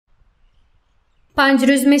5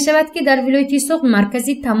 рӯз мешавад ки дар вилояти Суғд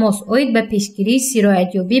Маркази Тамос оид ба пешгирии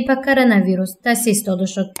сироятёбӣ ба коронавирус таъсис дода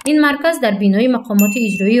шуд. Ин марказ дар бинои мақомоти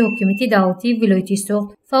иҷроии ҳокимияти давлатии вилояти Суғд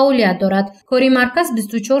фаъолият дорад. Кори марказ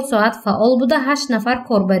 24 соат фаъол буда 8 нафар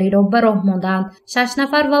корбариро ба роҳ мондаанд. 6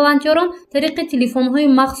 нафар волонтёрон тариқи телефонҳои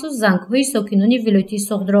махсус зангҳои сокинони вилояти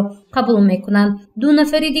Суғдро қабул мекунанд. 2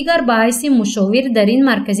 нафари дигар ба ҳайси мушовир дар ин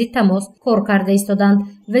маркази тамос кор карда истоданд.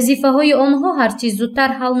 вазифаҳои онҳо ҳарчи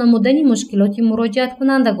зудтар ҳал намудани мушкилоти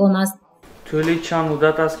муроҷиаткунандагон аст. тӯли чанд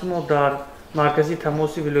муддат аст ки мо дар маркази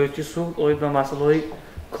тамоси вилояти Суғд оид ба масъалаҳои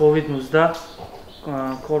COVID-19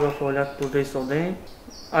 кор ва фаъолият бурда истодаем.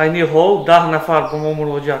 айни ҳол 10 нафар ба мо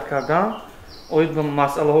муроҷиат карданд. оид ба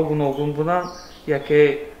масъалаҳо гуногун буданд. яке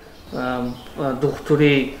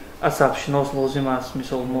духтури асабшинос лозим аст,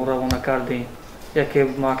 мисол мо равона кардем. яке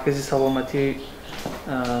маркази саломатӣ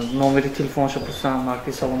номери телефонша пурсанд,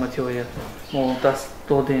 маркази саломатиҳоя мо даст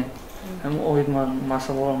додем. оид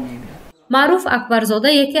масъалаҳо мегӯянд. маъруф акбарзода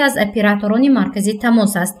яке аз операторони маркази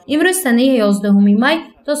тамос аст. имрӯз санаи 11 май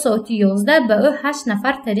то соати 11 ба ӯ 8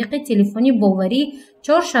 нафар тариқи телефони боварии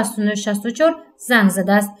 46964 занг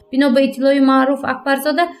задааст. бино ба иттилои маъруф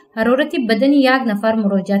акбарзода ҳарорати бадани як нафар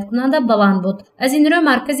муроҷиаткунанда баланд буд. аз ин рӯ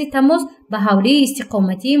маркази тамос ба ҳавлии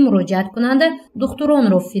истиқоматии муроҷиаткунанда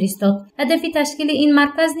духтуронро фиристод. ҳадафи ташкили ин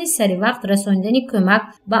марказ низ саривақт расонидани кӯмак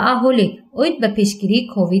ба аҳолӣ оид ба пешгирии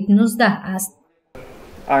COVID-19 аст.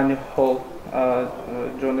 айни ҳол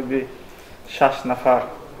ҷониби 6 нафар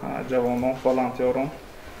ҷавонон волонтёрон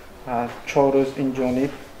 4 рӯз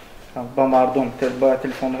инҷониб ба мардум ба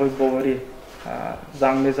телефонҳои боварӣ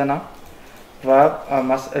занг мезананд ва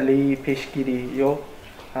масъалаи пешгирӣ ё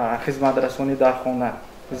хизматрасонӣ дар хона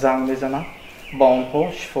занг мезананд. ба онҳо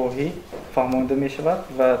шифоҳӣ фаҳмонда мешавад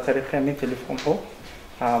ва тариқи ҳамин телефонҳо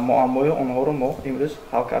муаммои онҳоро мо имрӯз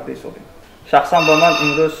ҳал карда истодем. шахсан ба ман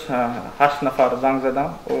имрӯз 8 нафар занг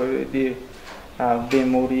заданд. оиди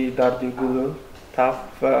бемории дарди гул, таб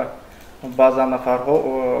ва баъзан нафарҳо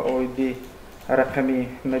оиди рақами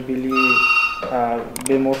мобилии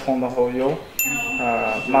беморхонаҳо ё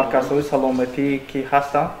марказҳои саломатӣ ки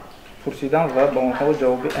ҳастанд пурсиданд ва ба онҳо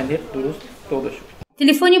ҷавоби аниқ дуруст дода шуд.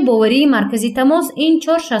 телефони боварии маркази тамос ин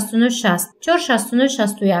 46960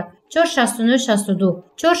 46961 46962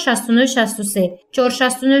 46963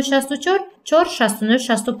 46964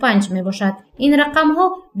 46965 мебошад. ин рақамҳо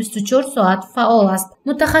 24 соат фаъол аст.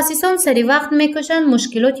 мутахассисон саривақт мекӯшанд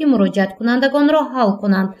мушкилоти муроҷиаткунандагонро ҳал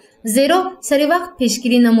кунанд, зеро саривақт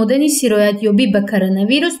пешгирӣ намудани сироятёбӣ ба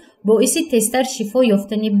коронавирус боиси тезтар шифо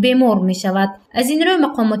ёфтани бемор мешавад. аз ин рӯ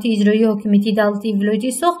мақомоти иҷроии ҳокимияти давлатии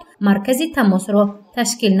вилояти Суғд маркази тамосро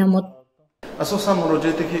ташкил намуд. асосан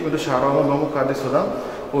муроҷиате ки шаҳрвандон ба мо карда истоданд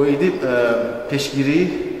оиди пешгирии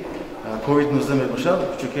COVID-19 мебошад,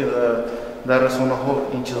 чунки дар расонаҳо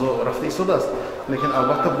ин чизо рафта истодааст. лекин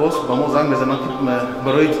албатта боз ба мо занг мезананд ки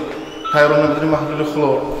барои тайёр намудани маҳлули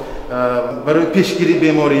хлор, барои пешгирии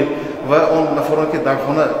беморӣ ва он нафароне ки дар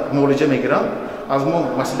хона муолиҷа мегиранд аз мо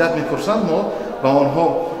маслиҳат мепурсанд. мо ба онҳо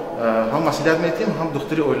ҳам маслиҳат метиҳем, ҳам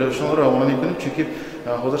духтури оилавиашонро равона мекунем, чунки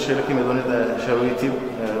ҳозир шайла ки медонед шароити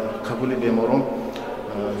қабули беморон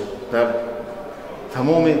дар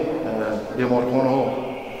тамоми беморхонаҳо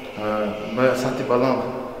ба сатҳи баланд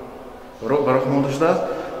ба роҳ монда шудааст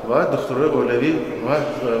ва духтурои оилавӣ ва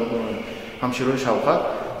ҳамширои шавқат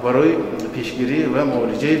барои пешгирӣ ва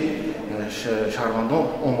муолиҷаи шаҳрвандон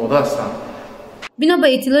омода ҳастанд. бино ба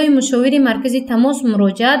иттилои мушовири маркази тамос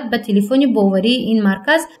муроҷиат ба телефони боварии ин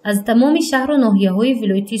марказ аз тамоми шаҳру ноҳияҳои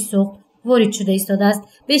вилояти Суғд ворид шуда истодааст.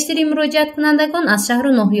 бештари муроҷиаткунандагон аз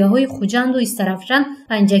шаҳру ноҳияҳои хуҷанду истарафшан,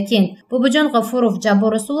 панҷакент, бобоҷон ғафуров,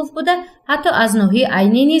 ҷаббор расулов буда ҳатто аз ноҳияи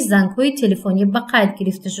айне низ зангҳои телефонӣ ба қайд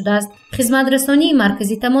гирифта шудааст. хизматрасонии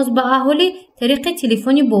маркази тамос ба аҳолӣ тариқи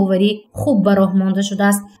телефони боварӣ хуб ба роҳ монда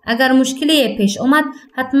шудааст. агар мушкилие пеш омад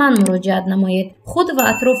ҳатман муроҷиат намоед. худ ва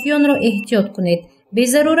атрофиёнро эҳтиёт кунед.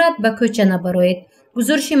 безарурат ба кӯча набароед.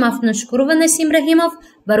 гузориши Мафтуншукурова, Насим Раҳимов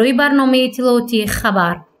барои барномаи иттилооти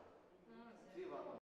Хабар.